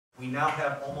We now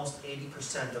have almost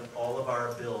 80% of all of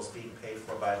our bills being paid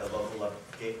for by the local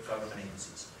government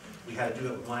agencies. We had to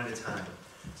do it one at a time.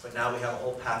 But now we have a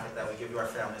whole packet that we give to our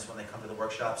families when they come to the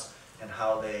workshops, and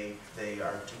how they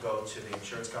are to go to the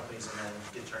insurance companies and then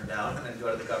get turned down and then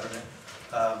go to the government.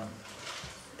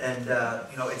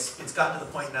 You know, it's gotten to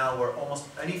the point now where almost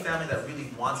any family that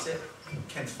really wants it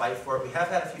can fight for it. We have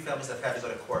had a few families that have had to go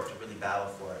to court to really battle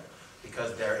for it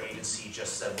because their agency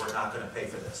just said, we're not going to pay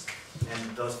for this.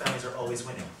 And those families are always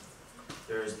winning.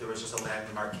 There was just a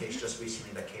landmark case just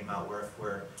recently that came out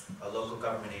where a local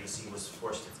government agency was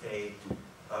forced to pay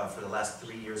for the last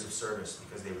 3 years of service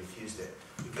because they refused it.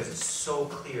 Because it's so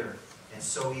clear and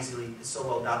so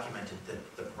well documented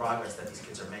the progress that these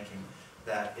kids are making,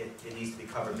 that it needs to be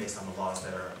covered based on the laws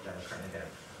that are currently there.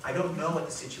 I don't know what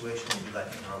the situation will be like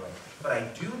in Norway, but I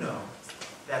do know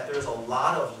that there's a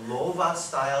lot of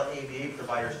LOVA-style ABA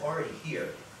providers already here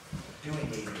doing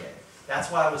ABA. That's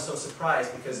why I was so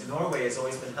surprised, because Norway has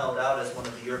always been held out as one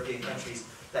of the European countries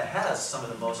that has some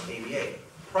of the most ABA,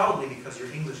 probably because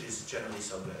your English is generally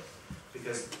so good.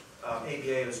 Because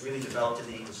ABA was really developed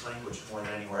in the English language more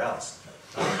than anywhere else.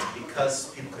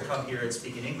 Because people can come here and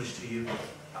speak in English to you,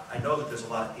 I know that there's a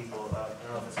lot of people, I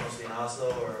don't know if it's mostly in Oslo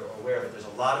or where, but there's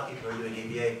a lot of people who are doing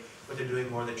ABA, but they're doing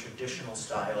more of the traditional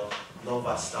style,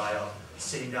 LOVA style,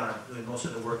 sitting down and doing most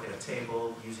of the work at a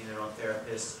table, using their own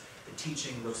therapists. The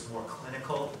teaching looks more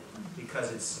clinical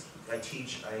because it's, I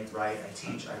teach, I write, I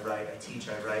teach, I write, I teach,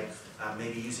 I write.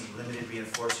 Maybe using limited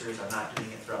reinforcers. I'm not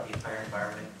doing it throughout the entire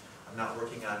environment. I'm not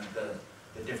working on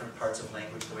the different parts of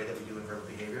language the way that we do in verbal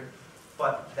behavior.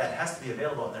 But that has to be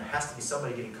available, and there has to be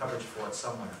somebody getting coverage for it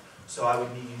somewhere. So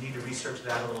you need to research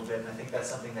that a little bit, and I think that's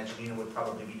something that Janina would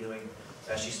probably be doing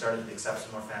as she started to accept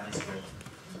some more families here.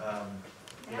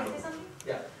 Can I say something?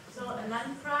 Yeah. So a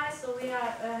Landkreis, so we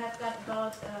have got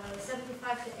about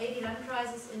 75 to 80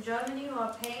 Landkreises in Germany who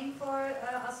are paying for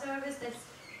our service. That's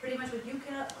pretty much what you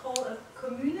can call a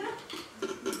Kommune.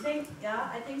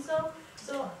 I think so.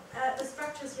 So the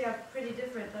structures here are pretty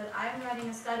different, but I'm writing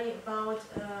a study about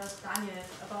Daniel,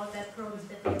 about that progress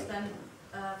that we've done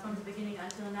from the beginning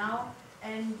until now.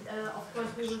 And of course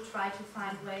we will try to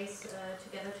find ways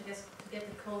together to get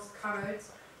the coast covered,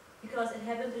 because it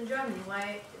happened in Germany.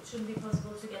 Why it shouldn't be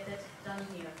possible to get that done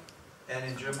here? And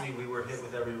in Germany we were hit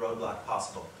with every roadblock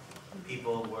possible.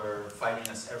 People were fighting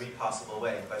us every possible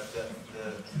way, but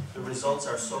the results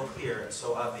are so clear and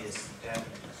so obvious, and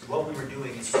what we were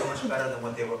doing is so much better than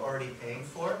what they were already paying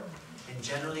for, and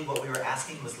generally what we were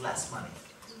asking was less money.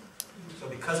 So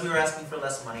because we were asking for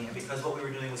less money, and because what we were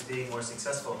doing was being more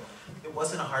successful, it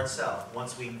wasn't a hard sell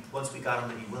once we got them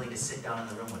to be willing to sit down in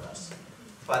the room with us.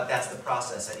 But that's the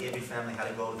process, that every family had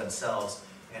to go themselves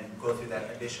and go through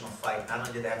that additional fight. Not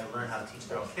only did they have to learn how to teach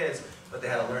their own kids, but they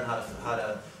had to learn how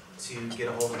to get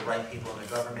a hold of the right people in the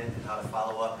government, and how to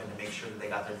follow up and to make sure that they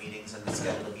got their meetings and to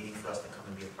schedule a meeting for us to come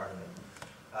and be a part of it.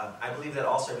 I believe that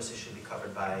all services should be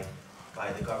covered by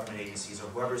the government agencies or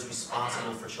whoever's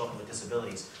responsible for children with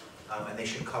disabilities, and they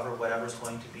should cover whatever's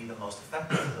going to be the most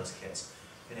effective for those kids.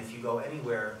 And if you go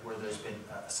anywhere where there's been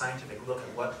a scientific look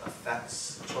at what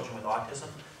affects children with autism,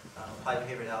 applied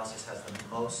behavior analysis has the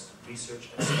most research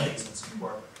and studies and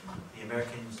support. The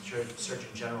American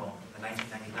Surgeon General in the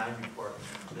 1999 report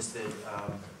listed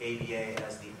ABA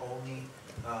as the only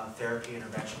therapy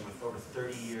intervention with over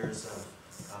 30 years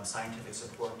of scientific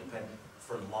support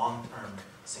for long-term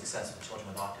success for children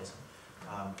with autism.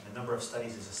 The number of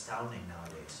studies is astounding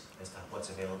nowadays as to what's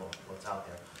available, what's out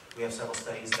there. We have several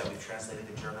studies that we've translated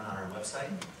to German on our website.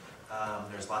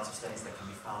 There's lots of studies that can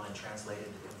be found and translated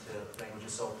into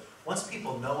languages. So once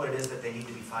people know what it is that they need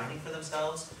to be finding for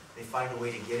themselves, they find a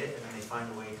way to get it, and then they find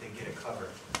a way to get it covered.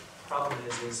 The problem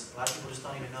is a lot of people just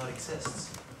don't even know it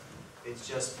exists. It's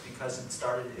just because it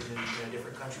started in a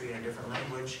different country, in a different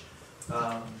language,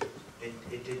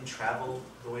 it didn't travel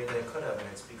the way that it could have, and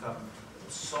it's become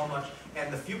so much.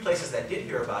 And the few places that did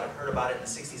hear about it, heard about it in the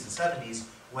 60s and 70s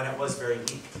when it was very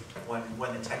weak,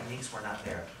 when the techniques were not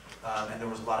there. And there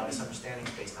was a lot of misunderstandings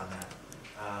based on that.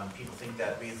 People think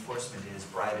that reinforcement is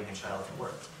bribing a child to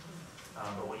work.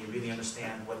 But when you really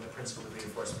understand what the principle of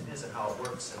reinforcement is and how it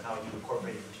works and how you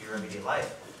incorporate it into your everyday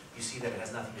life, you see that it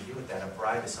has nothing to do with that. A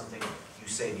bribe is something you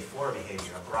say before a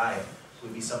behavior. A bribe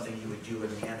would be something you would do in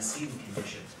the antecedent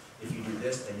condition. If you do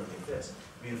this, then you'll get this.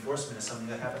 Reinforcement is something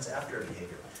that happens after a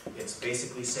behavior. It's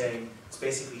basically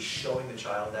showing the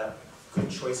child that good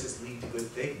choices lead to good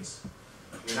things.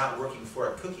 You're not working for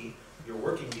a cookie, you're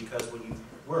working because when you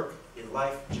work in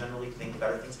life, generally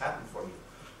better things happen for you.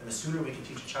 And the sooner we can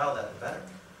teach a child that, the better.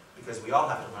 Because we all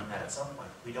have to learn that at some point.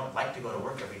 We don't like to go to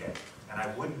work every day. And I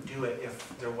wouldn't do it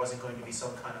if there wasn't going to be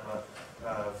some kind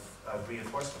of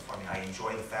reinforcement for me. I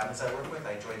enjoy the families I work with,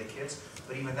 I enjoy the kids,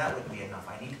 but even that wouldn't be enough.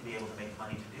 I need to be able to make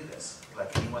money to do this,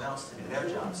 like anyone else to do their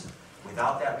jobs.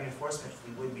 Without that reinforcement,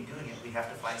 we wouldn't be doing it. We have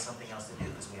to find something else to do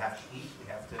because we have to eat, we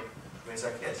have to raise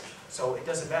our kids. So it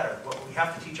doesn't matter. What we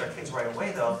have to teach our kids right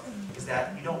away, though, is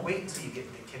that you don't wait until you get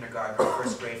into kindergarten or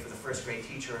first grade for the first grade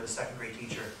teacher or the second grade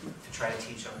teacher to try to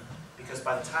teach them. Because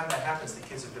by the time that happens, the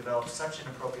kids have developed such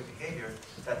inappropriate behavior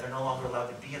that they're no longer allowed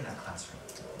to be in that classroom.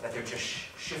 That they're just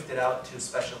shifted out to a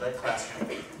special ed classroom.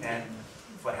 And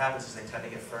what happens is they tend to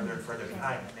get further and further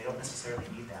behind, and they don't necessarily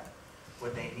need that.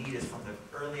 What they need is from the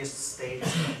earliest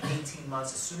stages, 18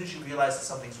 months, as soon as you realize that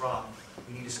something's wrong,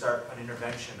 you need to start an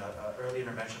intervention, an early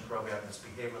intervention program that's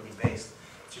behaviorally based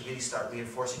to really start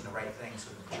reinforcing the right things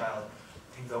so that the child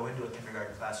can go into a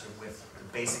kindergarten classroom with the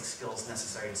basic skills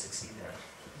necessary to succeed there.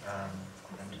 And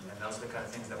those are the kind of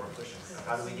things that we're pushing.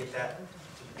 How do we get that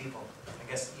to the people? I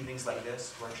guess evenings like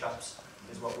this, workshops,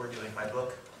 is what we're doing. My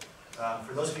book,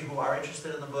 for those of you who are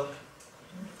interested in the book,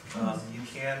 you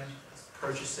can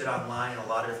purchase it online in a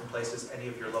lot of different places. Any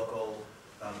of your local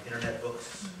internet book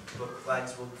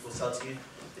flags will sell it to you.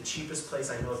 The cheapest place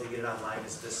I know to get it online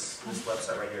is this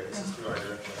website right here. This is through our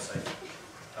direct website.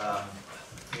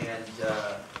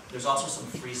 There's also some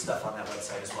free stuff on that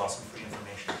website as well, some free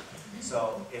information.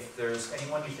 So if there's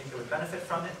anyone you think that would benefit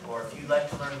from it, or if you'd like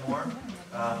to learn more,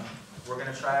 we're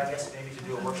going to try, I guess, maybe to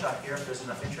do a workshop here if there's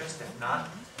enough interest. If not,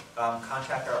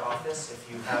 contact our office if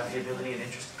you have the ability and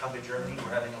interest to come to Germany.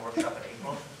 We're having a workshop in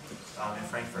April in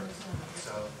Frankfurt.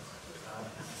 So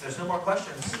if there's no more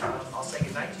questions, I'll say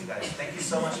goodnight to you guys. Thank you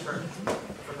so much for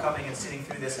coming and sitting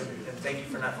through this, and thank you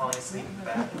for not falling asleep in the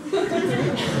back.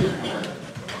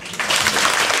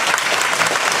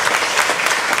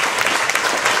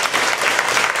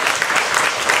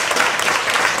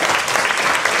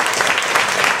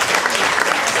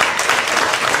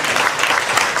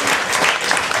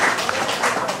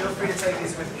 Feel free to take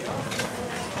these with you.